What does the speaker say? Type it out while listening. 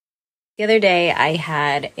The other day, I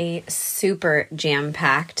had a super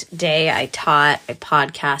jam-packed day. I taught, I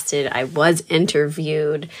podcasted, I was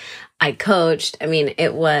interviewed, I coached. I mean,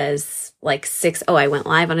 it was like I went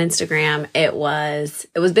live on Instagram. It was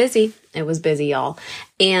busy. It was busy, y'all.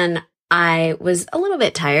 And I was a little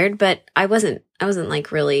bit tired, but I wasn't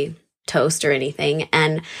like really toast or anything.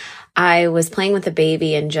 And I was playing with the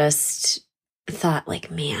baby and just thought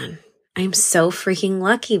like, man, I'm so freaking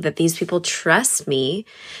lucky that these people trust me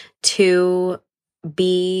to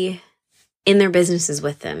be in their businesses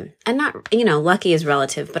with them. And not, lucky is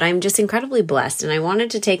relative, but I'm just incredibly blessed. And I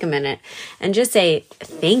wanted to take a minute and just say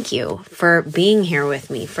thank you for being here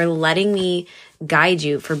with me, for letting me guide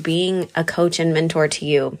you, for being a coach and mentor to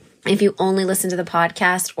you. If you only listen to the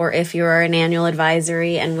podcast or if you're an annual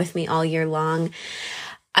advisory and with me all year long,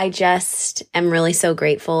 I just am really so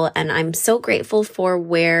grateful. And I'm so grateful for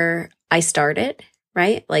where I started,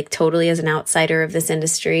 right? Like totally as an outsider of this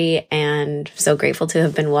industry, and so grateful to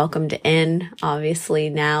have been welcomed in, obviously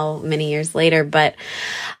now many years later. But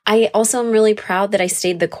I also am really proud that I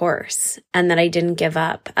stayed the course and that I didn't give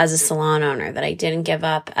up as a salon owner, that I didn't give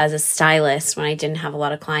up as a stylist when I didn't have a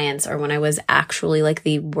lot of clients or when I was actually like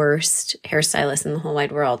the worst hairstylist in the whole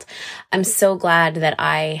wide world. I'm so glad that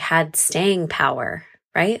I had staying power,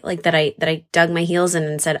 right? Like that I dug my heels in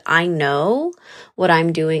and said, I know what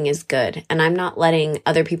I'm doing is good. And I'm not letting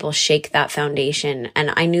other people shake that foundation.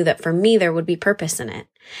 And I knew that for me, there would be purpose in it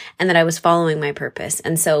and that I was following my purpose.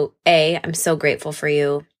 And so I'm so grateful for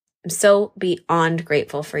you. I'm so beyond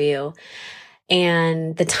grateful for you.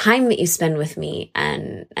 And the time that you spend with me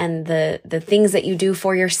and the things that you do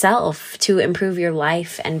for yourself to improve your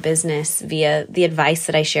life and business via the advice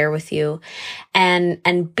that I share with you.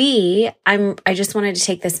 And B, I just wanted to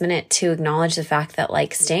take this minute to acknowledge the fact that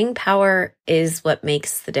like staying power is what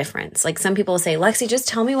makes the difference. Like some people say, Lexi, just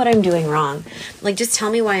tell me what I'm doing wrong. Like just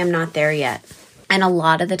tell me why I'm not there yet. And a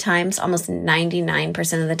lot of the times, almost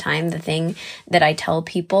 99% of the time, the thing that I tell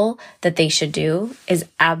people that they should do is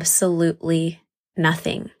absolutely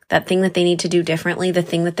nothing. That thing that they need to do differently, the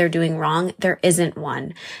thing that they're doing wrong, there isn't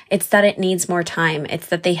one. It's that it needs more time. It's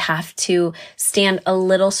that they have to stand a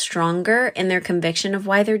little stronger in their conviction of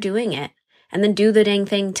why they're doing it and then do the dang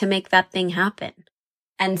thing to make that thing happen.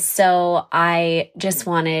 And so I just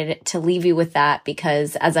wanted to leave you with that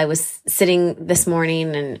because as I was sitting this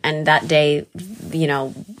morning and that day,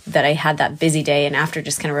 that I had that busy day and after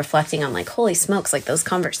just kind of reflecting on like, holy smokes, like those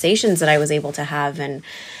conversations that I was able to have and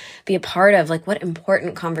be a part of, like what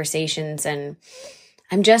important conversations. And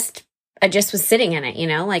I just was sitting in it,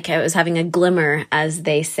 like I was having a glimmer, as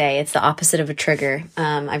they say. It's the opposite of a trigger.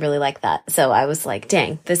 I really like that. So I was like,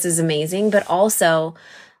 dang, this is amazing. But also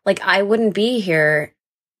like I wouldn't be here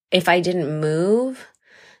if I didn't move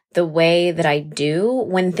the way that I do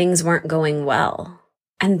when things weren't going well.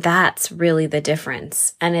 And that's really the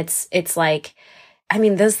difference. And it's like, I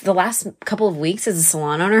mean, the last couple of weeks as a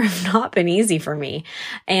salon owner have not been easy for me.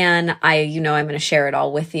 And I'm going to share it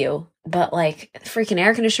all with you. But like freaking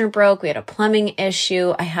air conditioner broke. We had a plumbing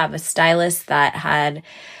issue. I have a stylist that had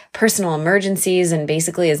personal emergencies and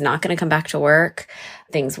basically is not going to come back to work.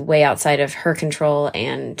 Things way outside of her control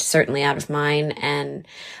and certainly out of mine. And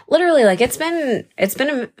literally like it's been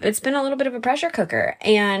a little bit of a pressure cooker.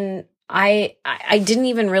 And I didn't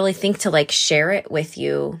even really think to like share it with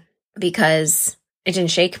you because it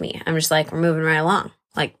didn't shake me. I'm just like, we're moving right along.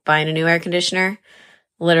 Like buying a new air conditioner.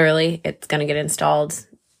 Literally, it's going to get installed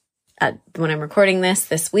when I'm recording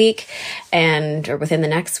this week or within the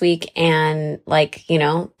next week. And like,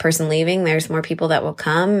 person leaving, there's more people that will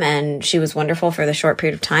come. And she was wonderful for the short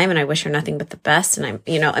period of time. And I wish her nothing but the best. And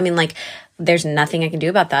there's nothing I can do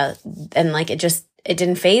about that. And like, it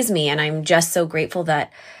didn't faze me. And I'm just so grateful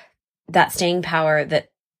that staying power, that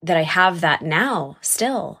I have that now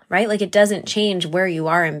still, right? Like it doesn't change where you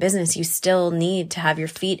are in business. You still need to have your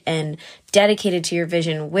feet in, dedicated to your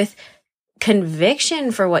vision with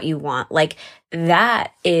conviction for what you want. Like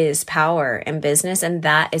that is power in business. And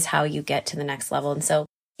that is how you get to the next level. And so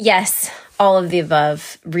yes, all of the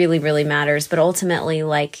above really, really matters. But ultimately,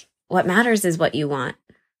 like what matters is what you want.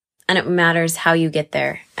 And it matters how you get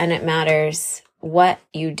there. And it matters what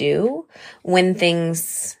you do when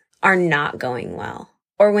things are not going well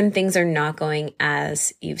or when things are not going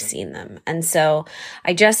as you've seen them. And so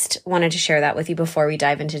I just wanted to share that with you before we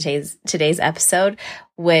dive into today's episode,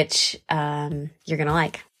 which you're going to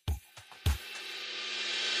like.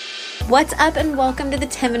 What's up and welcome to the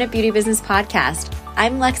 10-Minute Beauty Business Podcast.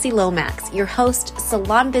 I'm Lexi Lomax, your host,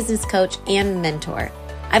 salon business coach, and mentor.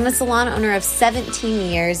 I'm a salon owner of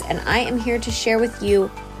 17 years, and I am here to share with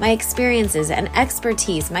you my experiences and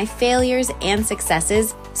expertise, my failures and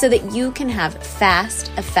successes, so that you can have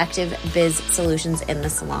fast, effective biz solutions in the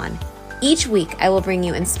salon. Each week, I will bring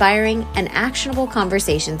you inspiring and actionable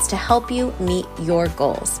conversations to help you meet your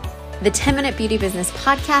goals. The 10-Minute Beauty Business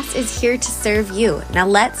Podcast is here to serve you. Now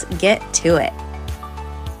let's get to it.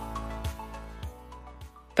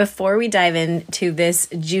 Before we dive into this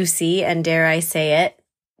juicy, and dare I say it,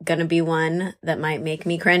 gonna be one that might make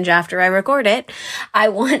me cringe after I record it, I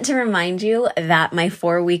want to remind you that my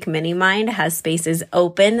 4-week mini mind has spaces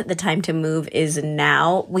open. The time to move is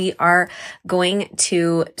now. We are going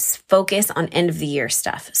to focus on end of the year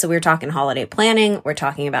stuff. So we're talking holiday planning. We're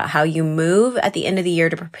talking about how you move at the end of the year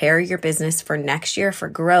to prepare your business for next year, for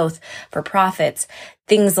growth, for profits.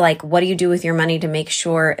 Things like, what do you do with your money to make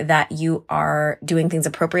sure that you are doing things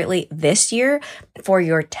appropriately this year for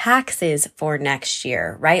your taxes for next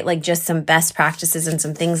year, right? Like just some best practices and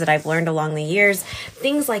some things that I've learned along the years,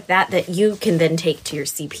 things like that you can then take to your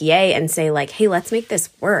CPA and say like, hey, let's make this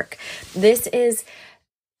work. This is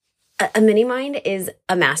a mini mind is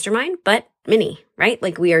a mastermind, but mini, right?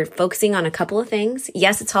 Like we are focusing on a couple of things.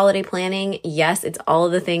 Yes, it's holiday planning. Yes, it's all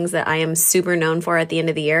of the things that I am super known for at the end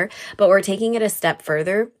of the year, but we're taking it a step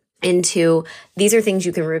further into these are things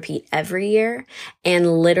you can repeat every year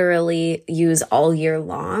and literally use all year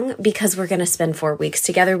long because we're going to spend 4 weeks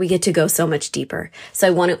together. We get to go so much deeper. So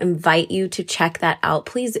I want to invite you to check that out.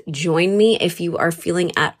 Please join me if you are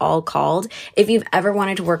feeling at all called. If you've ever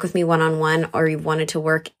wanted to work with me one-on-one or you've wanted to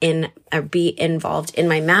work in or be involved in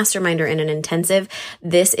my mastermind or in an intensive,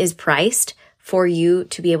 this is priced for you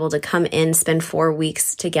to be able to come in, spend 4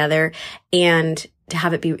 weeks together and to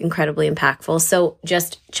have it be incredibly impactful. So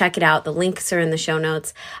just check it out. The links are in the show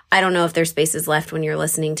notes. I don't know if there's spaces left when you're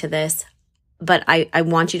listening to this, but I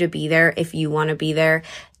want you to be there if you want to be there.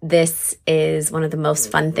 This is one of the most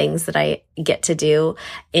fun things that I get to do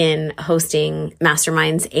in hosting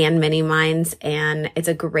masterminds and mini minds. And it's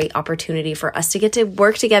a great opportunity for us to get to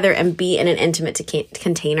work together and be in an intimate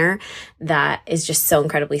container that is just so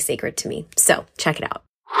incredibly sacred to me. So check it out.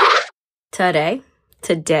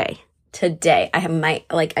 Today, I have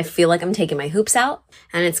I feel like I'm taking my hoops out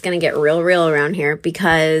and it's going to get real around here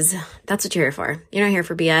because that's what you're here for. You're not here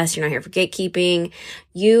for BS. You're not here for gatekeeping.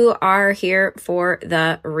 You are here for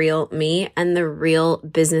the real me and the real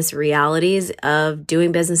business realities of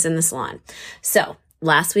doing business in the salon. So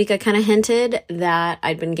last week I kind of hinted that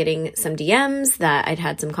I'd been getting some DMs, that I'd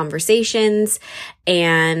had some conversations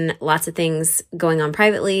and lots of things going on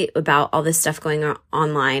privately about all this stuff going on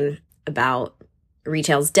online about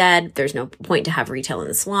retail's dead. There's no point to have retail in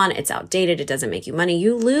the salon. It's outdated. It doesn't make you money.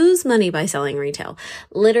 You lose money by selling retail.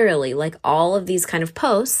 Literally, like all of these kind of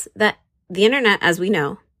posts that the internet, as we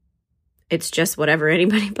know, it's just whatever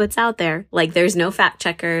anybody puts out there. Like there's no fact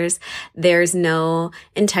checkers. There's no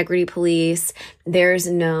integrity police. There's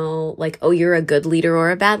no like, oh, you're a good leader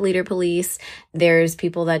or a bad leader police. There's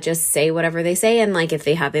people that just say whatever they say. And like, if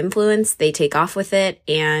they have influence, they take off with it.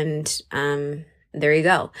 And, there you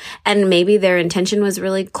go. And maybe their intention was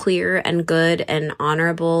really clear and good and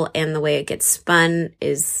honorable. And the way it gets spun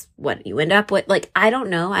is what you end up with. Like, I don't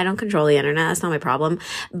know. I don't control the internet. That's not my problem.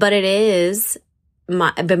 But it is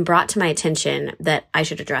been brought to my attention that I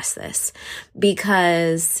should address this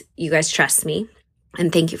because you guys trust me.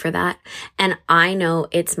 And thank you for that. And I know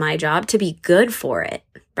it's my job to be good for it,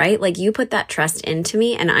 right? Like you put that trust into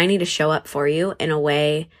me and I need to show up for you in a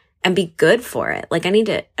way and be good for it. Like I need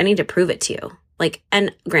to prove it to you. Like,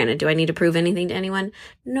 and granted, do I need to prove anything to anyone?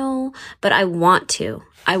 No, but I want to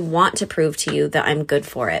prove to you that I'm good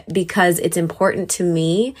for it because it's important to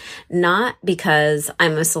me, not because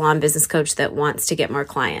I'm a salon business coach that wants to get more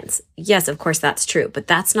clients. Yes, of course, that's true, but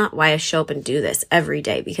that's not why I show up and do this every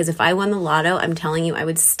day. Because if I won the lotto, I'm telling you, I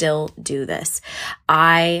would still do this.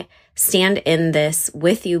 I stand in this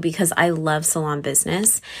with you because I love salon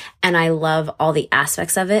business and I love all the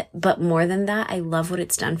aspects of it. But more than that, I love what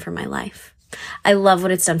it's done for my life. I love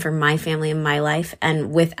what it's done for my family and my life.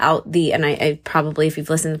 And and I probably, if you've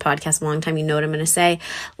listened to the podcast a long time, you know what I'm going to say.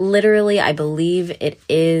 Literally, I believe it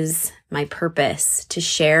is my purpose to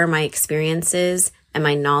share my experiences and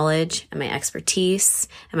my knowledge and my expertise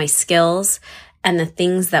and my skills and the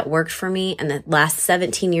things that worked for me and the last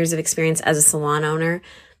 17 years of experience as a salon owner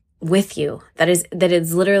with you. That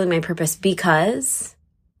is literally my purpose because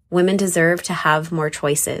women deserve to have more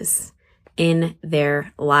choices in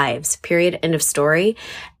their lives, period, end of story.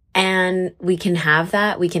 And we can have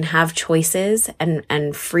that. We can have choices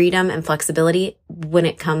and freedom and flexibility when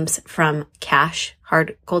it comes from cash,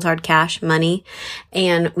 cold hard cash, money.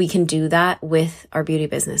 And we can do that with our beauty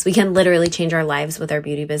business. We can literally change our lives with our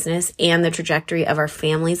beauty business and the trajectory of our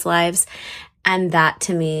families' lives And that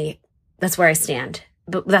to me, that's where I stand.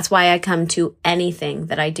 But that's why I come to anything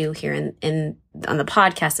that I do here in on the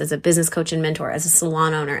podcast as a business coach and mentor, as a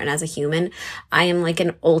salon owner, and as a human. I am like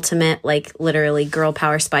an ultimate, like literally girl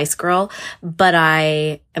power spice girl, but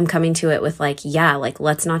I am coming to it with like, yeah, like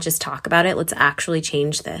let's not just talk about it. Let's actually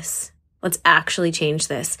change this. Let's actually change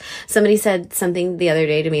this. Somebody said something the other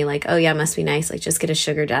day to me like, oh yeah, must be nice. Like just get a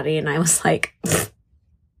sugar daddy. And I was like,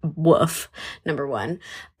 woof. Number one,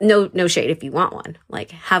 no shade if you want one,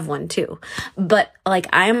 like have one too. But like,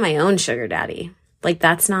 I am my own sugar daddy. Like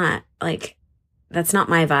that's not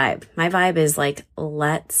my vibe. My vibe is like,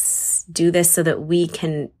 let's do this so that we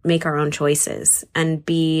can make our own choices and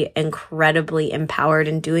be incredibly empowered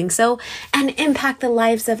in doing so and impact the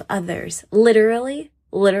lives of others. Literally,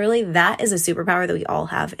 that is a superpower that we all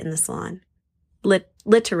have in the salon.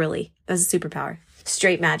 Literally, that's a superpower.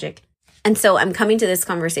 Straight magic. And so I'm coming to this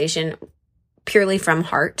conversation purely from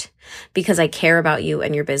heart because I care about you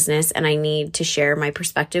and your business, and I need to share my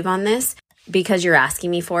perspective on this because you're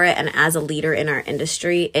asking me for it. And as a leader in our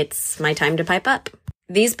industry, it's my time to pipe up.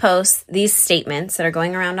 These posts, these statements that are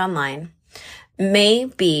going around online may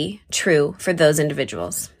be true for those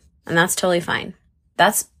individuals, and that's totally fine.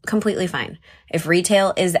 That's completely fine. If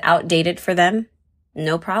retail is outdated for them,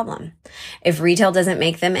 no problem. If retail doesn't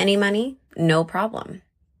make them any money, no problem.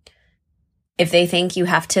 If they think you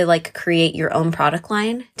have to like create your own product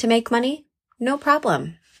line to make money, no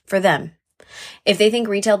problem for them. If they think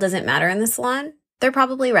retail doesn't matter in the salon, they're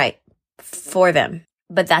probably right for them.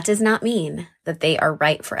 But that does not mean that they are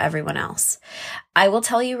right for everyone else. I will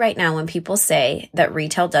tell you right now, when people say that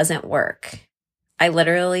retail doesn't work, I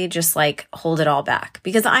literally just like hold it all back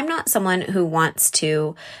because I'm not someone who wants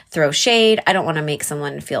to throw shade. I don't want to make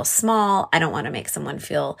someone feel small. I don't want to make someone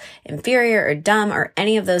feel inferior or dumb or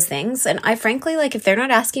any of those things. And I frankly, like if they're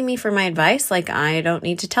not asking me for my advice, like I don't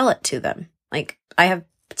need to tell it to them. Like I have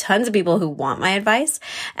tons of people who want my advice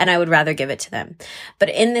and I would rather give it to them. But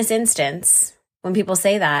in this instance, when people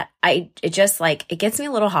say that, it gets me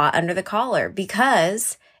a little hot under the collar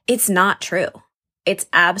because it's not true. It's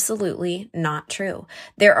absolutely not true.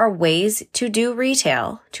 There are ways to do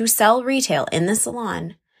retail, to sell retail in the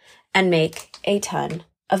salon and make a ton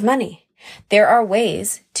of money. There are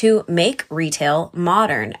ways to make retail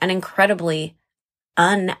modern and incredibly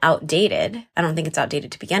unoutdated. I don't think it's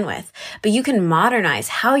outdated to begin with, but you can modernize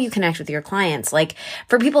how you connect with your clients. Like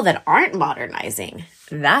for people that aren't modernizing,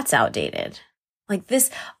 that's outdated. Like this,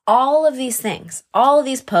 all of these things, all of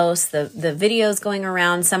these posts, the videos going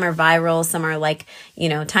around, some are viral, some are like,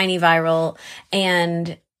 tiny viral.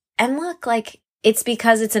 And look, like it's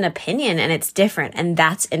because it's an opinion and it's different and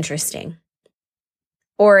that's interesting.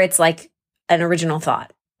 Or it's like an original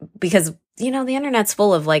thought because, the internet's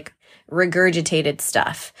full of like regurgitated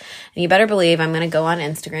stuff. And you better believe I'm going to go on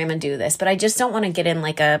Instagram and do this, but I just don't want to get in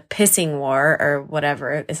like a pissing war or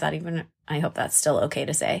whatever. Is that even, I hope that's still okay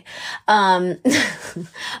to say,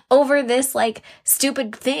 over this like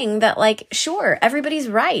stupid thing that like, sure, everybody's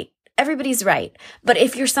right. Everybody's right. But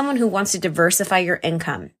if you're someone who wants to diversify your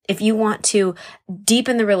income, if you want to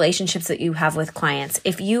deepen the relationships that you have with clients,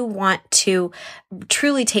 if you want to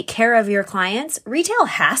truly take care of your clients, retail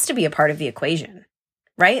has to be a part of the equation,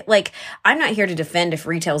 right? Like I'm not here to defend if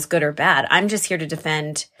retail is good or bad. I'm just here to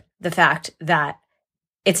defend the fact that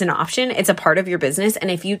it's an option. It's a part of your business.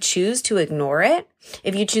 And if you choose to ignore it,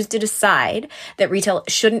 if you choose to decide that retail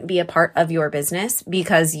shouldn't be a part of your business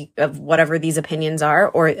because of whatever these opinions are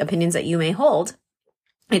or opinions that you may hold,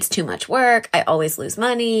 it's too much work. I always lose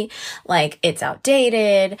money. Like it's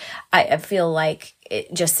outdated. I feel like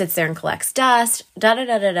it just sits there and collects dust,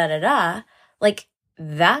 like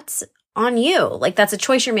that's on you. Like that's a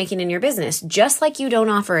choice you're making in your business, just like you don't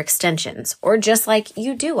offer extensions or just like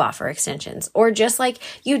you do offer extensions or just like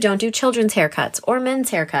you don't do children's haircuts or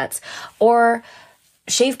men's haircuts or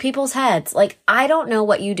shave people's heads. Like I don't know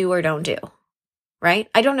what you do or don't do, right?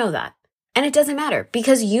 I don't know that. And it doesn't matter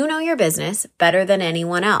because you know your business better than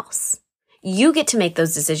anyone else. You get to make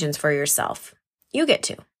those decisions for yourself. You get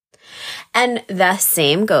to. And the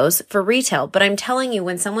same goes for retail. But I'm telling you,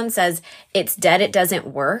 when someone says it's dead, it doesn't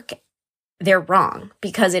work, they're wrong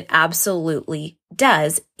because it absolutely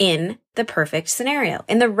does in the perfect scenario,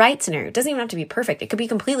 in the right scenario. It doesn't even have to be perfect. It could be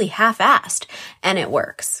completely half-assed and it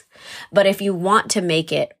works. But if you want to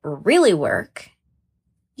make it really work,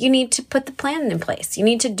 you need to put the plan in place. You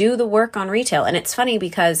need to do the work on retail. And it's funny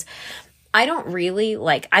because I don't really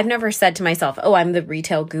I've never said to myself, oh, I'm the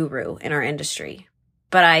retail guru in our industry.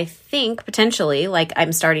 But I think potentially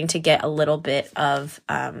I'm starting to get a little bit of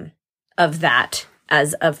that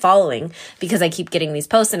as a following because I keep getting these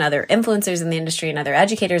posts and other influencers in the industry and other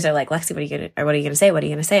educators are like, Lexi, what are you going to say? What are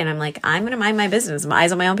you going to say? And I'm like, I'm going to mind my business, my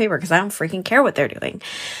eyes on my own paper because I don't freaking care what they're doing.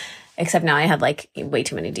 Except now I had like way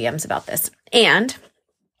too many DMs about this. And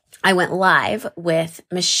I went live with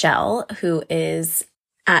Michelle, who is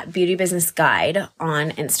at Beauty Business Guide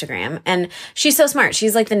on Instagram. And she's so smart.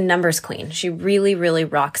 She's like the numbers queen. She really, really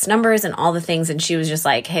rocks numbers and all the things. And she was just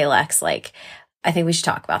like, hey, Lex, like, I think we should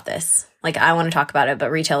talk about this. Like, I want to talk about it,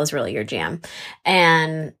 but retail is really your jam.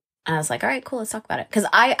 And I was like, all right, cool, let's talk about it. Because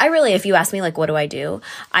I really, if you ask me, like, what do?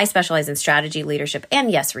 I specialize in strategy, leadership,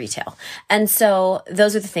 and yes, retail. And so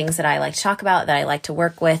those are the things that I like to talk about, that I like to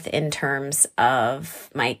work with in terms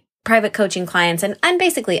of my private coaching clients, and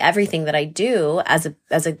basically everything that I do as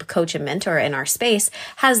a coach and mentor in our space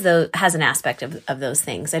has an aspect of those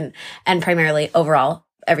things, and primarily overall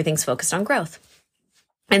everything's focused on growth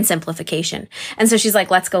and simplification. And so she's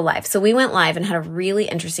like, let's go live. So we went live and had a really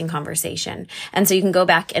interesting conversation. And so you can go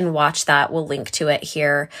back and watch that. We'll link to it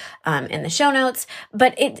here in the show notes.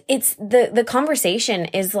 But it's the conversation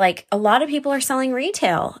is like, a lot of people are selling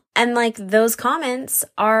retail, and like those comments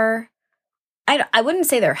are, I wouldn't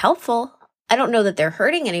say they're helpful. I don't know that they're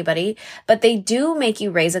hurting anybody, but they do make you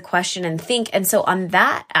raise a question and think. And so on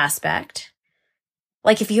that aspect,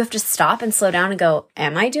 like if you have to stop and slow down and go,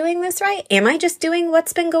 am I doing this right? Am I just doing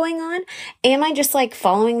what's been going on? Am I just like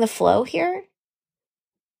following the flow here?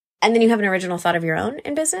 And then you have an original thought of your own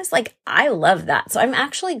in business. Like, I love that. So I'm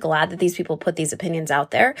actually glad that these people put these opinions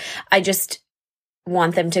out there. I just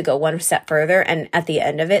want them to go one step further and at the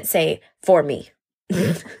end of it say, for me.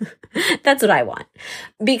 That's what I want,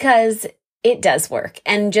 because it does work.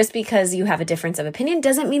 And just because you have a difference of opinion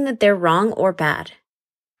doesn't mean that they're wrong or bad.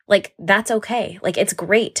 Like, that's okay. Like, it's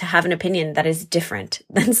great to have an opinion that is different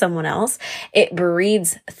than someone else. It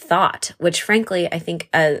breeds thought, which frankly, I think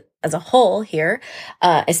as a whole here,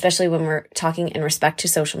 especially when we're talking in respect to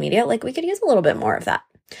social media, like we could use a little bit more of that.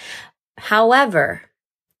 However,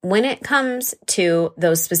 when it comes to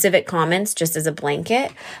those specific comments, just as a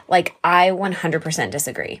blanket, like I 100%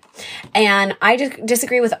 disagree. And I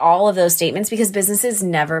disagree with all of those statements because business is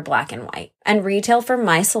never black and white. And retail for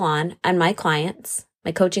my salon and my clients,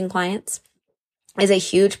 my coaching clients, is a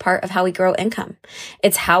huge part of how we grow income.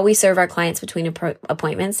 It's how we serve our clients between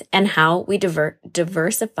appointments and how we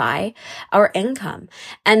diversify our income.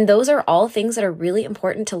 And those are all things that are really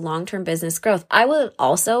important to long-term business growth. I would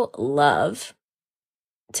also love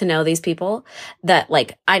to know these people that,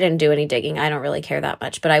 like, I didn't do any digging. I don't really care that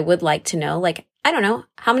much, but I would like to know, like, I don't know,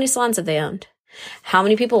 how many salons have they owned? How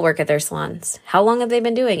many people work at their salons? How long have they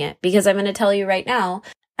been doing it? Because I'm going to tell you right now,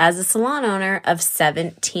 as a salon owner of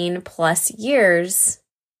 17 plus years,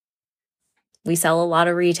 we sell a lot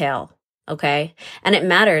of retail. Okay. And it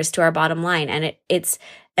matters to our bottom line. And it's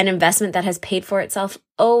an investment that has paid for itself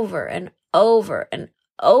over and over and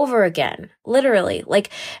over again. Literally, like,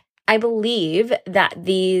 I believe that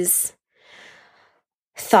these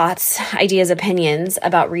thoughts, ideas, opinions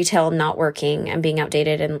about retail not working and being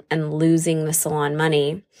outdated and losing the salon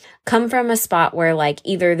money come from a spot where, like,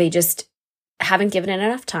 either they just haven't given it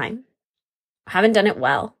enough time, haven't done it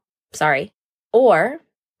well, or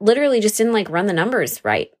literally just didn't like run the numbers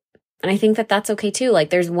right. And I think that that's okay too.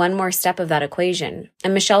 Like, there's one more step of that equation.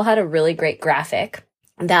 And Michelle had a really great graphic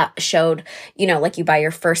that showed, you know, like you buy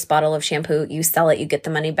your first bottle of shampoo, you sell it, you get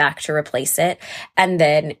the money back to replace it. And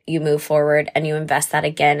then you move forward and you invest that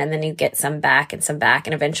again. And then you get some back.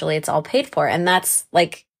 And eventually it's all paid for. And that's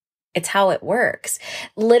like, it's how it works.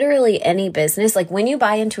 Literally any business, like when you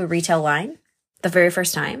buy into a retail line the very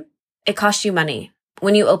first time, it costs you money.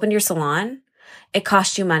 When you opened your salon, it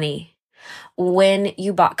cost you money. When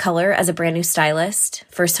you bought color as a brand new stylist,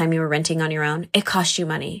 first time you were renting on your own, it cost you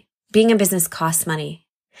money. Being in business costs money.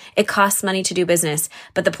 It costs money to do business.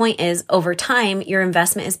 But the point is, over time, your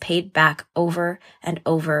investment is paid back over and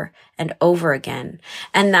over and over again.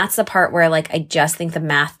 And that's the part where, like, I just think the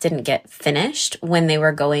math didn't get finished when they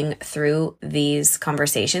were going through these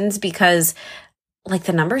conversations, because, like,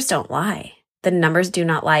 the numbers don't lie. The numbers do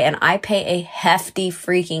not lie. And I pay a hefty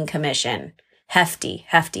freaking commission. Hefty,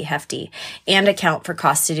 and account for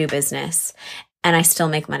costs to do business. And I still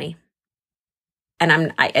make money.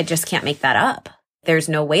 And I just can't make that up. There's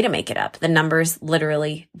no way to make it up. The numbers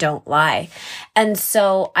literally don't lie. And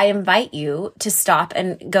so I invite you to stop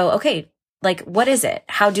and go, okay, like, what is it?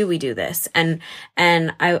 How do we do this? And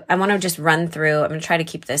I want to just run through, I'm going to try to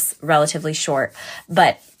keep this relatively short,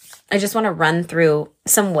 but I just want to run through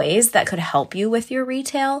some ways that could help you with your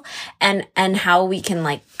retail and how we can,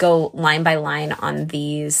 like, go line by line on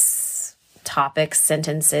these topics,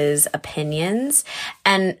 sentences, opinions.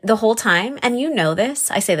 And the whole time, and you know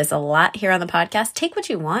this, I say this a lot here on the podcast, take what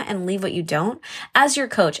you want and leave what you don't. As your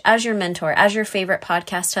coach, as your mentor, as your favorite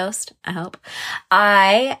podcast host, I hope,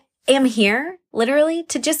 I am here literally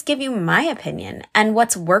to just give you my opinion and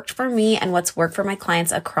what's worked for me and what's worked for my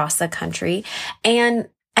clients across the country. And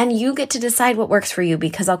you get to decide what works for you,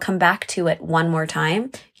 because I'll come back to it one more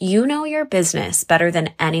time. You know your business better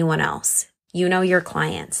than anyone else. You know your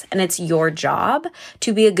clients, and it's your job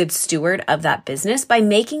to be a good steward of that business by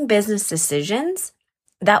making business decisions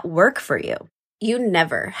that work for you. You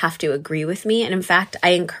never have to agree with me. And in fact, I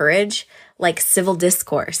encourage like civil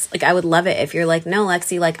discourse. Like I would love it if you're like, no,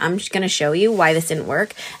 Lexi, like I'm just going to show you why this didn't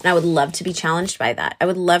work. And I would love to be challenged by that. I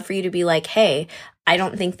would love for you to be like, hey, I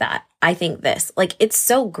don't think that. I think this. Like it's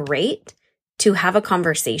so great to have a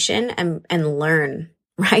conversation and learn.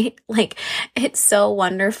 Right? Like it's so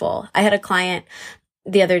wonderful. I had a client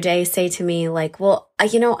the other day say to me like, well, I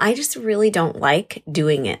just really don't like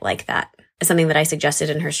doing it like that. It's something that I suggested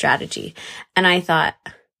in her strategy. And I thought,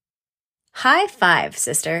 high five,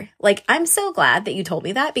 sister. Like, I'm so glad that you told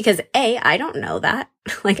me that, because A, I don't know that.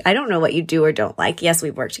 Like, I don't know what you do or don't like. Yes,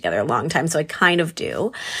 we've worked together a long time, so I kind of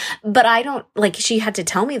do. But I don't, like, she had to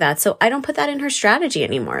tell me that, so I don't put that in her strategy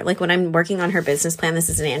anymore. Like, when I'm working on her business plan, this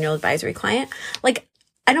is an annual advisory client, like,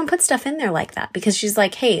 I don't put stuff in there like that, because she's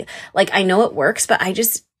like, hey, like, I know it works, but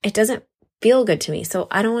it doesn't feel good to me. So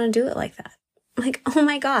I don't want to do it like that. I'm like, oh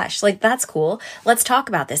my gosh, like, that's cool. Let's talk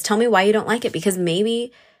about this. Tell me why you don't like it, because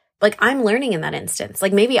maybe like I'm learning in that instance.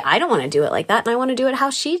 Like maybe I don't want to do it like that, and I want to do it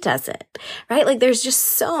how she does it, right? Like there's just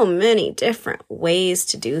so many different ways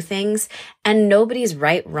to do things, and nobody's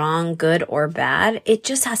right, wrong, good, or bad. It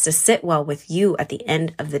just has to sit well with you at the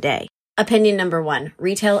end of the day. Opinion number 1,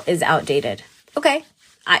 retail is outdated. Okay.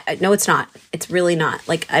 I no, it's not. It's really not.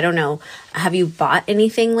 Like, I don't know. Have you bought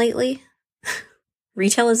anything lately?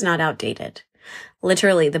 Retail is not outdated.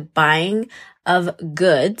 Literally, the buying of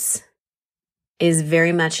goods is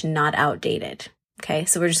very much not outdated. Okay,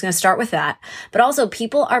 so we're just going to start with that. But also,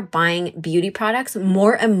 people are buying beauty products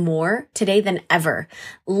more and more today than ever.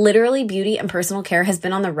 Literally, beauty and personal care has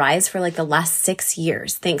been on the rise for like the last 6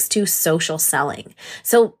 years, thanks to social selling.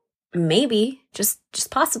 So maybe, just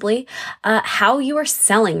possibly, how you are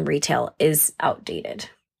selling retail is outdated.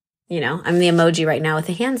 I'm the emoji right now with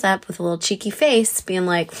the hands up with a little cheeky face being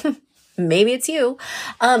like, maybe it's you.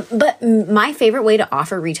 But my favorite way to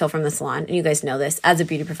offer retail from the salon, and you guys know this as a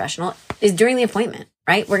beauty professional, is during the appointment,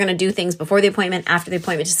 right? We're going to do things before the appointment, after the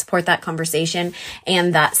appointment to support that conversation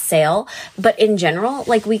and that sale. But in general,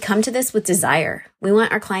 like we come to this with desire. We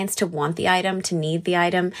want our clients to want the item, to need the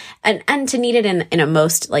item, and to need it in a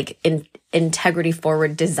most like integrity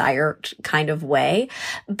forward desire kind of way.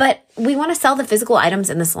 But we want to sell the physical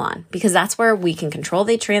items in the salon, because that's where we can control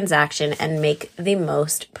the transaction and make the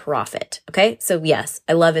most profit. Okay. So yes,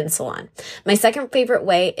 I love in salon. My second favorite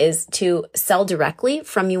way is to sell directly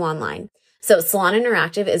from you online. So Salon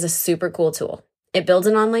Interactive is a super cool tool. It builds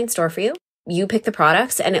an online store for you. You pick the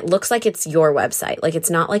products and it looks like it's your website. Like it's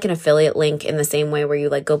not like an affiliate link in the same way where you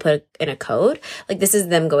like go put in a code. Like this is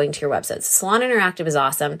them going to your website. Salon Interactive is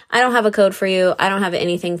awesome. I don't have a code for you. I don't have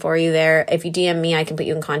anything for you there. If you DM me, I can put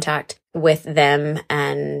you in contact with them,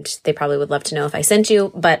 and they probably would love to know if I sent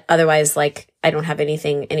you. But otherwise, like I don't have any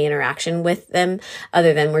interaction with them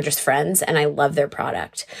other than we're just friends, and I love their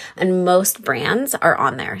product. And most brands are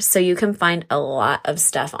on there. So you can find a lot of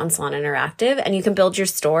stuff on Salon Interactive, and you can build your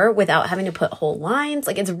store without having to put whole lines.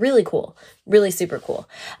 Like it's really cool, really super cool.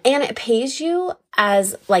 And it pays you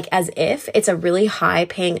as if it's a really high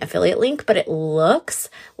paying affiliate link, but it looks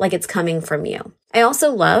like it's coming from you. I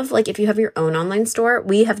also love, like, if you have your own online store,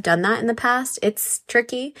 we have done that in the past. It's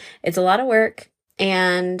tricky. It's a lot of work,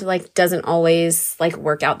 and like doesn't always like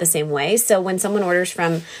work out the same way. So when someone orders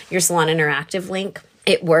from your Salon Interactive link,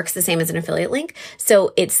 it works the same as an affiliate link.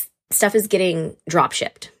 So stuff is getting drop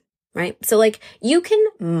shipped. Right? So like you can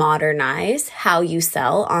modernize how you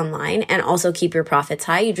sell online and also keep your profits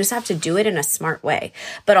high. You just have to do it in a smart way.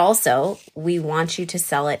 But also we want you to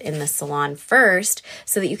sell it in the salon first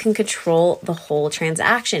so that you can control the whole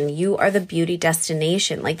transaction. You are the beauty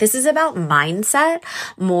destination. Like this is about mindset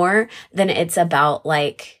more than it's about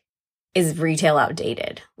like, is retail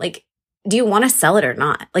outdated? Like, do you want to sell it or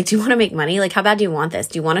not? Like, do you want to make money? Like, how bad do you want this?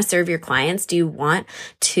 Do you want to serve your clients? Do you want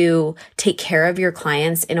to take care of your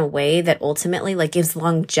clients in a way that ultimately like gives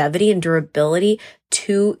longevity and durability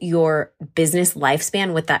to your business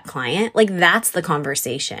lifespan with that client? Like, that's the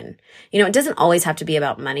conversation. It doesn't always have to be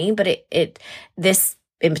about money, but this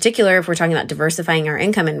in particular, if we're talking about diversifying our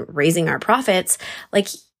income and raising our profits, like,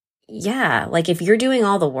 yeah, like if you're doing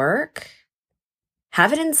all the work,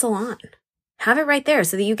 have it in salon. Have it right there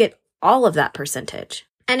so that you get all of that percentage.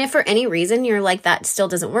 And if for any reason you're like, that still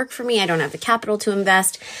doesn't work for me, I don't have the capital to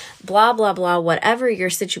invest, blah, blah, blah, whatever your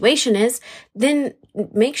situation is, then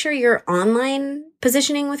make sure your online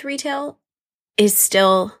positioning with retail is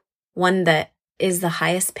still one that is the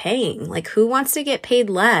highest paying. Like, who wants to get paid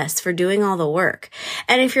less for doing all the work?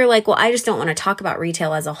 And if you're like, well, I just don't want to talk about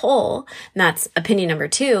retail as a whole, and that's opinion number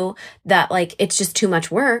 2, that like, it's just too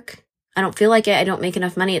much work. I don't feel like it. I don't make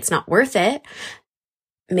enough money. It's not worth it.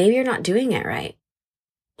 Maybe you're not doing it right.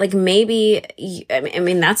 Like maybe, I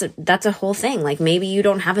mean, that's a whole thing. Like maybe you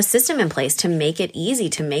don't have a system in place to make it easy,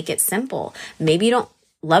 to make it simple. Maybe you don't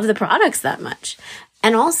love the products that much.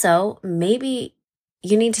 And also maybe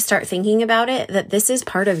you need to start thinking about it, that this is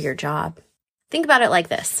part of your job. Think about it like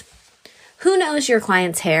this. Who knows your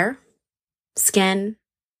client's hair, skin,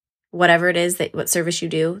 whatever it is what service you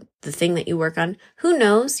do, the thing that you work on? Who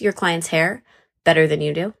knows your client's hair better than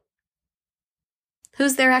you do?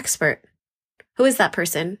 Who's their expert? Who is that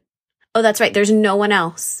person? Oh, that's right. There's no one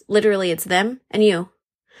else. Literally, it's them and you.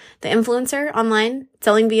 The influencer online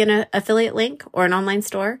selling via an affiliate link or an online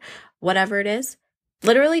store, whatever it is,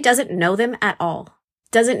 literally doesn't know them at all.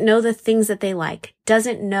 Doesn't know the things that they like.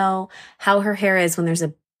 Doesn't know how her hair is when there's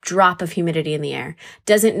a drop of humidity in the air.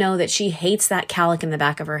 Doesn't know that she hates that cowlick in the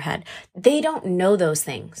back of her head. They don't know those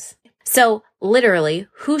things. So literally,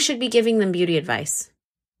 who should be giving them beauty advice?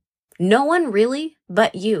 No one really,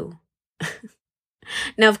 but you.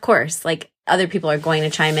 Now, of course, like other people are going to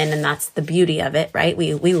chime in, and that's the beauty of it, right?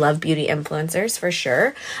 We love beauty influencers for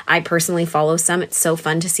sure. I personally follow some. It's so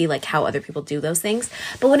fun to see like how other people do those things.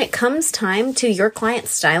 But when it comes time to your client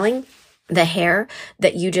styling the hair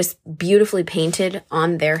that you just beautifully painted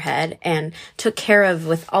on their head and took care of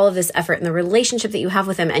with all of this effort and the relationship that you have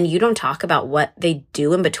with them, and you don't talk about what they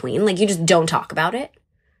do in between, like you just don't talk about it,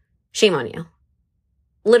 shame on you.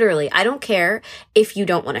 Literally, I don't care if you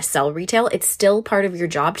don't want to sell retail. It's still part of your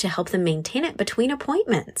job to help them maintain it between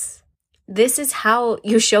appointments. This is how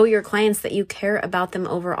you show your clients that you care about them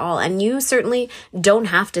overall. And you certainly don't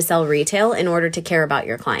have to sell retail in order to care about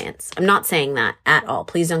your clients. I'm not saying that at all.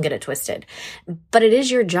 Please don't get it twisted. But it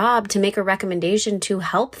is your job to make a recommendation to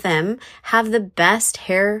help them have the best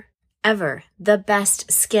hair ever, the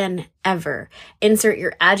best skin ever. Insert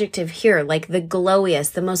your adjective here, like the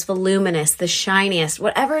glowiest, the most voluminous, the shiniest,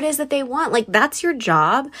 whatever it is that they want. Like that's your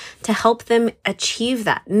job to help them achieve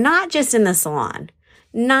that. Not just in the salon,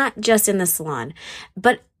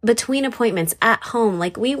 but between appointments at home.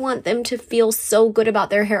 Like we want them to feel so good about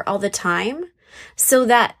their hair all the time, so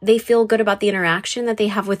that they feel good about the interaction that they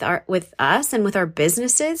have with us and with our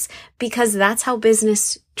businesses, because that's how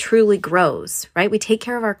business truly grows, right? We take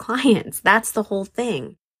care of our clients. That's the whole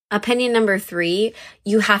thing. Opinion number 3,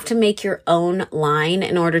 you have to make your own line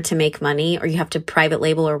in order to make money, or you have to private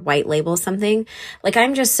label or white label something. Like,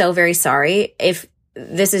 I'm just so very sorry if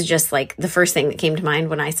this is just like the first thing that came to mind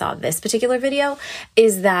when I saw this particular video,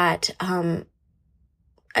 is that,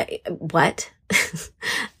 what?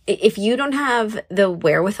 If you don't have the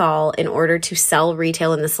wherewithal in order to sell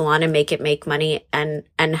retail in the salon and make money and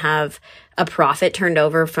have a profit turned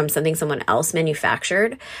over from something someone else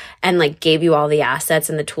manufactured and like gave you all the assets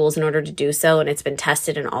and the tools in order to do so, and it's been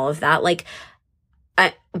tested and all of that, like,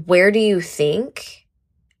 where do you think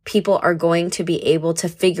people are going to be able to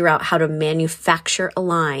figure out how to manufacture a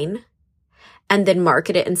line and then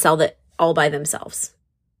market it and sell it all by themselves?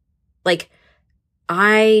 Like,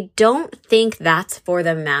 I don't think that's for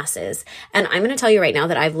the masses. And I'm going to tell you right now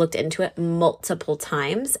that I've looked into it multiple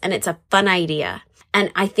times, and it's a fun idea. And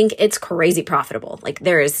I think it's crazy profitable. Like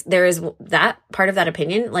there is that part of that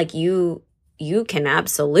opinion. Like you can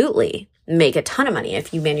absolutely make a ton of money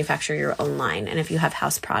if you manufacture your own line and if you have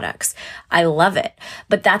house products. I love it.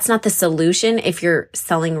 But that's not the solution if you're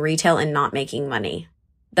selling retail and not making money.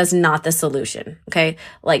 That's not the solution. Okay.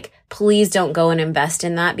 Like, please don't go and invest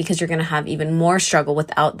in that, because you're going to have even more struggle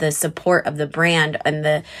without the support of the brand and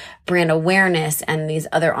the brand awareness and these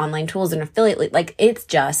other online tools and affiliate. Like, it's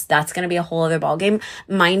just, that's going to be a whole other ballgame.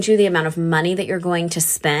 Mind you, the amount of money that you're going to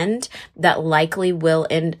spend that likely will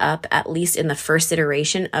end up, at least in the first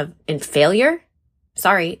iteration, in failure.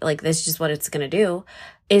 Sorry. Like, this is just what it's going to do,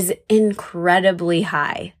 is incredibly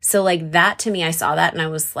high. So like that, to me, I saw that and I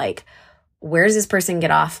was like, where does this person get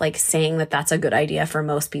off like saying that that's a good idea for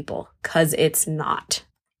most people? Because it's not.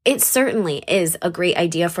 It certainly is a great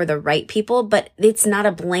idea for the right people, but it's not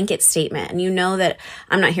a blanket statement. And you know that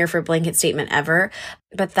I'm not here for a blanket statement ever.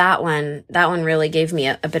 But that one really gave me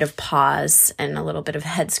a bit of pause and a little bit of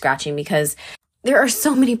head scratching, because there are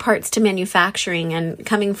so many parts to manufacturing, and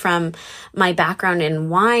coming from my background in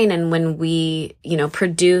wine, and when we,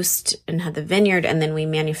 produced and had the vineyard, and then we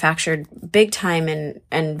manufactured big time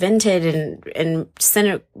and vented and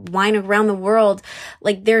sent wine around the world.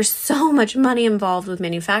 Like, there's so much money involved with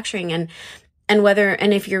manufacturing, and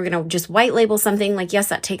if you're going to just white label something, like, yes,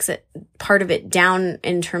 that takes part of it down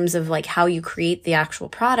in terms of like how you create the actual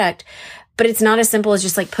product, but it's not as simple as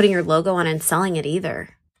just like putting your logo on and selling it either.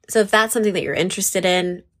 So if that's something that you're interested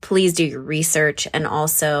in, please do your research, and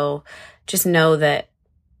also just know that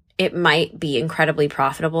it might be incredibly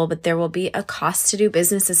profitable, but there will be a cost to do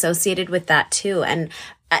business associated with that too. And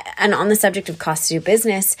on the subject of cost to do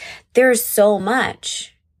business, there's so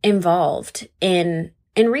much involved in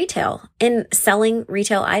retail, in selling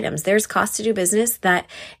retail items. There's cost to do business that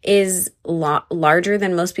is larger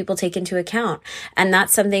than most people take into account. And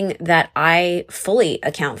that's something that I fully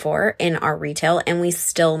account for in our retail, and we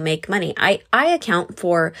still make money. I account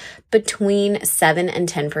for between 7 and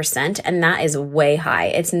 10%, and that is way high.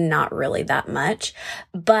 It's not really that much,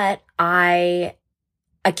 but I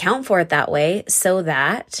account for it that way so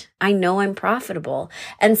that I know I'm profitable.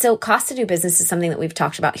 And so cost to do business is something that we've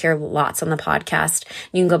talked about here lots on the podcast.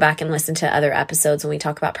 You can go back and listen to other episodes when we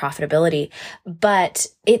talk about profitability, but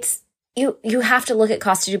it's, you have to look at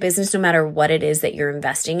cost to do business no matter what it is that you're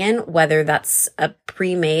investing in, whether that's a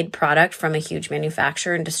pre-made product from a huge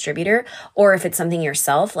manufacturer and distributor, or if it's something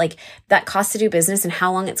yourself. Like, that cost to do business and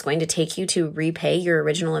how long it's going to take you to repay your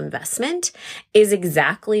original investment is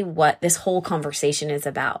exactly what this whole conversation is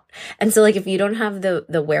about. And so, like, if you don't have the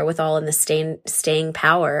wherewithal and the staying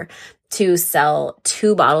power to sell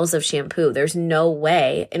 2 bottles of shampoo, there's no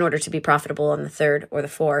way, in order to be profitable on the 3rd or the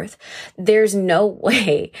 4th, there's no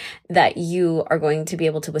way that you are going to be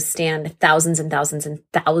able to withstand thousands and thousands and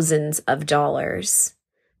thousands of dollars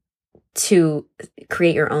to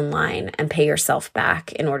create your own line and pay yourself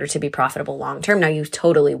back in order to be profitable long term. Now, you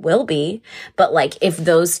totally will be, but like, if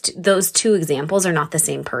those 2 examples are not the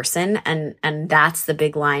same person, and that's the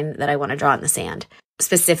big line that I want to draw in the sand,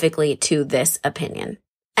 specifically to this opinion.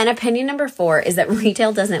 And opinion number 4 is that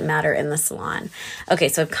retail doesn't matter in the salon. Okay,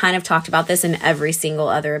 so I've kind of talked about this in every single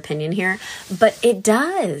other opinion here, but it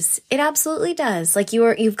does. It absolutely does. Like,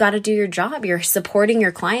 you've got to do your job. You're supporting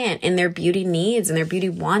your client in their beauty needs and their beauty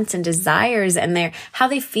wants and desires and how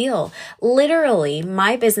they feel. Literally,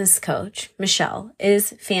 my business coach, Michelle,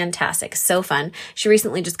 is fantastic. So fun. She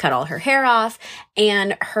recently just cut all her hair off,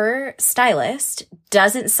 and her stylist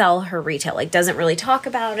doesn't sell her retail, like, doesn't really talk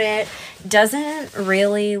about it, doesn't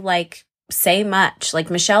really like say much. Like,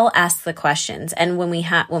 Michelle asks the questions. And when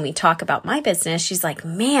we talk about my business, she's like,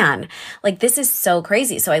 man, like, this is so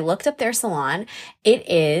crazy. So I looked up their salon. It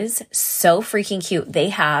is so freaking cute. They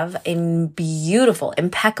have a beautiful,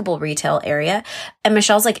 impeccable retail area. And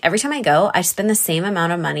Michelle's like, every time I go, I spend the same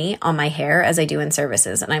amount of money on my hair as I do in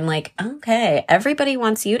services. And I'm like, okay, everybody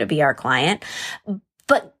wants you to be our client.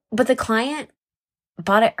 But the client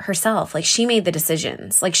bought it herself. Like, she made the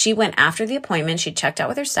decisions. Like, she went after the appointment, she checked out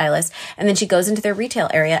with her stylist, and then she goes into their retail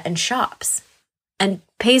area and shops and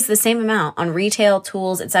pays the same amount on retail,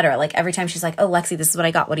 tools, etc. Like, every time she's like, oh, Lexi, this is what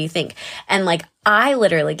I got. What do you think? And like, I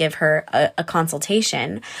literally give her a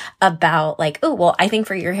consultation about like, oh, well, I think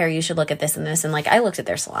for your hair, you should look at this and this. And like, I looked at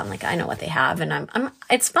their salon, like, I know what they have, and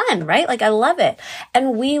it's fun, right? Like, I love it.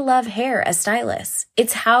 And we love hair as stylists.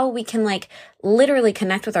 It's how we can like literally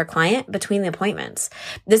connect with our client between the appointments.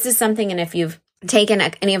 This is something, and if you've taken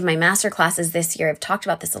any of my master classes this year, I've talked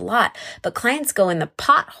about this a lot, but clients go in the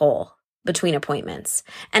pothole between appointments.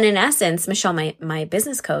 And in essence, Michelle, my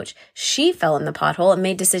business coach, she fell in the pothole and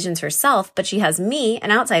made decisions herself, but she has me,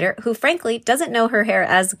 an outsider, who frankly doesn't know her hair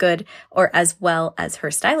as good or as well as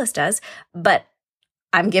her stylist does, but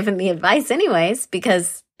I'm giving the advice anyways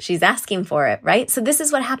because she's asking for it, right? So this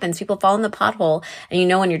is what happens. People fall in the pothole, and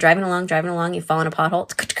when you're driving along, you fall in a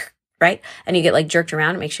pothole, right? And you get like jerked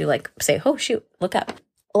around. It makes you like say, oh shoot, look up.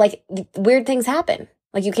 Like, weird things happen.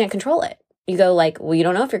 Like, you can't control it. You go like, well, you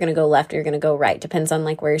don't know if you're going to go left or you're going to go right. Depends on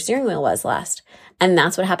like where your steering wheel was last. And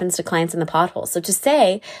that's what happens to clients in the pothole. So to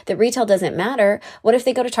say that retail doesn't matter, what if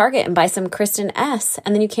they go to Target and buy some Kristen S,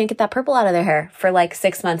 and then you can't get that purple out of their hair for like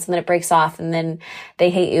 6 months, and then it breaks off, and then they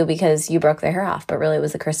hate you because you broke their hair off, but really it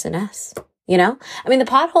was the Kristen S. I mean, the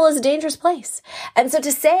pothole is a dangerous place. And so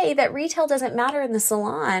to say that retail doesn't matter in the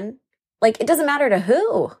salon, like, it doesn't matter to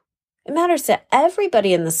who? It matters to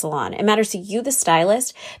everybody in the salon. It matters to you, the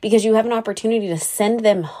stylist, because you have an opportunity to send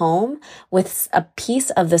them home with a piece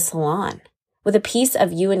of the salon. with a piece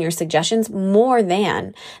of you and your suggestions more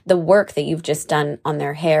than the work that you've just done on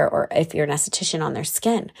their hair, or if you're an esthetician, on their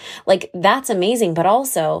skin. Like, that's amazing. But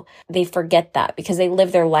also they forget that because they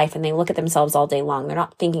live their life and they look at themselves all day long. They're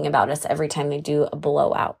not thinking about us every time they do a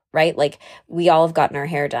blowout, right? Like, we all have gotten our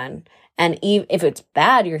hair done. And if it's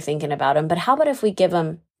bad, you're thinking about them. But how about if we give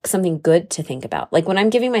them something good to think about? Like, when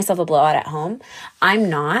I'm giving myself a blowout at home, I'm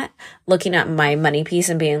not looking at my money piece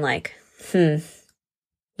and being like,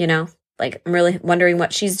 like, I'm really wondering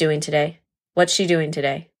what she's doing today. What's she doing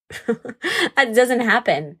today? It doesn't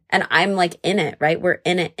happen. And I'm like in it, right? We're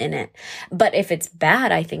in it. But if it's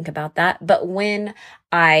bad, I think about that. But when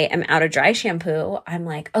I am out of dry shampoo, I'm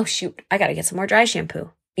like, oh shoot, I got to get some more dry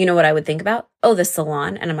shampoo. You know what I would think about? Oh, the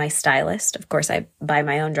salon and my stylist. Of course, I buy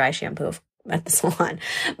my own dry shampoo at the salon.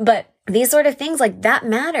 But these sort of things, like, that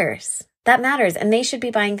matters. That matters. And they should be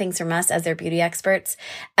buying things from us as their beauty experts,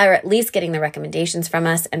 or at least getting the recommendations from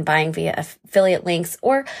us and buying via affiliate links.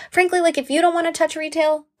 Or frankly, like, if you don't want to touch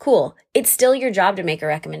retail, cool. It's still your job to make a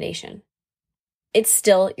recommendation. It's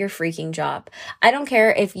still your freaking job. I don't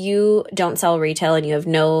care if you don't sell retail and you have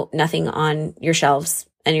nothing on your shelves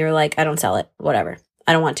and you're like, I don't sell it, whatever.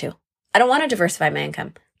 I don't want to. I don't want to diversify my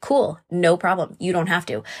income. Cool. No problem. You don't have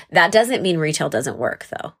to. That doesn't mean retail doesn't work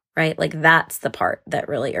though. Right? Like, that's the part that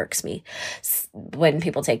really irks me when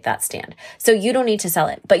people take that stand. So you don't need to sell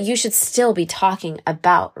it, but you should still be talking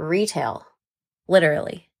about retail,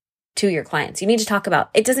 literally, to your clients. You need to talk about,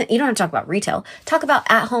 you don't have to talk about retail. Talk about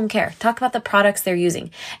at-home care. Talk about the products they're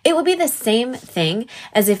using. It would be the same thing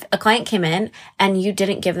as if a client came in and you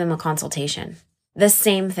didn't give them a consultation. The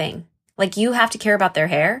same thing. Like, you have to care about their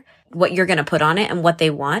hair, what you're going to put on it and what they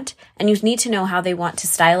want. And you need to know how they want to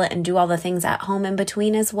style it and do all the things at home in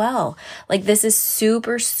between as well. Like, this is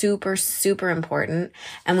super, super, super important.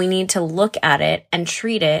 And we need to look at it and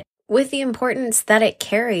treat it with the importance that it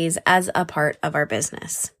carries as a part of our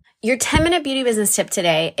business. Your 10-minute beauty business tip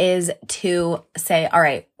today is to say, all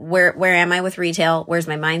right, where am I with retail? Where's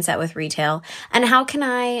my mindset with retail? And how can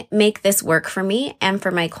I make this work for me and for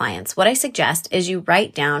my clients? What I suggest is you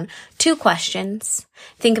write down 2 questions.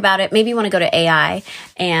 Think about it. Maybe you want to go to AI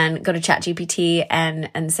and go to ChatGPT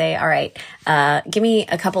and say, all right, give me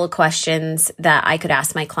a couple of questions that I could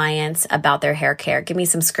ask my clients about their hair care. Give me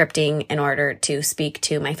some scripting in order to speak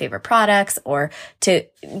to my favorite products, or to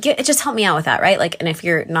just help me out with that, right? Like, and if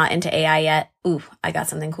you're not into AI yet, ooh, I got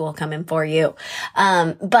something cool coming for you.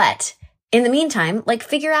 But in the meantime, like,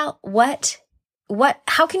 figure out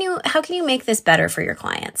how can you make this better for your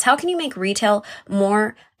clients? How can you make retail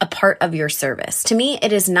more a part of your service? To me,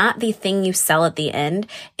 it is not the thing you sell at the end.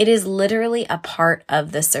 It is literally a part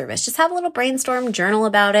of the service. Just have a little brainstorm, journal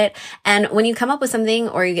about it. And when you come up with something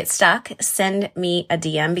or you get stuck, send me a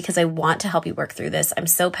DM, because I want to help you work through this. I'm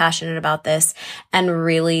so passionate about this, and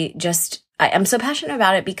really I'm so passionate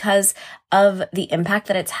about it because of the impact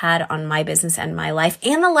that it's had on my business and my life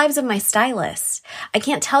and the lives of my stylists. I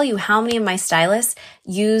can't tell you how many of my stylists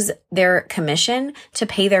use their commission to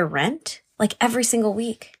pay their rent, like, every single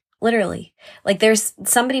week, literally. Like, there's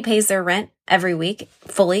somebody pays their rent every week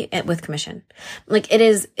fully with commission. Like,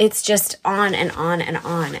 it's just on and on and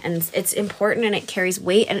on. And it's important, and it carries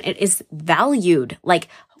weight, and it is valued, like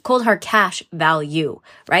cold hard cash value,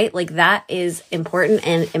 right? Like, that is important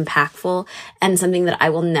and impactful, and something that I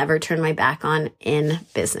will never turn my back on in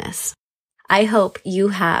business. I hope you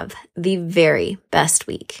have the very best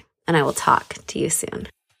week, and I will talk to you soon.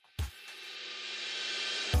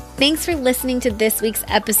 Thanks for listening to this week's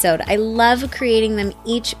episode. I love creating them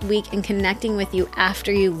each week and connecting with you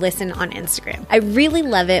after you listen on Instagram. I really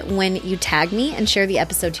love it when you tag me and share the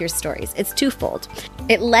episode to your stories. It's twofold.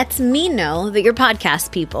 It lets me know that you're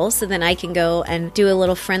podcast people, so then I can go and do a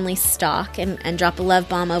little friendly stalk and drop a love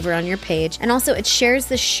bomb over on your page. And also, it shares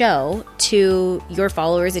the show to your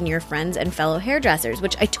followers and your friends and fellow hairdressers,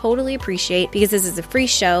 which I totally appreciate, because this is a free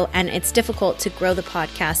show and it's difficult to grow the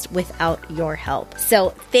podcast without your help. So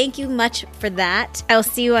thank you much for that. I'll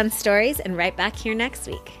see you on stories and right back here next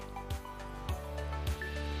week.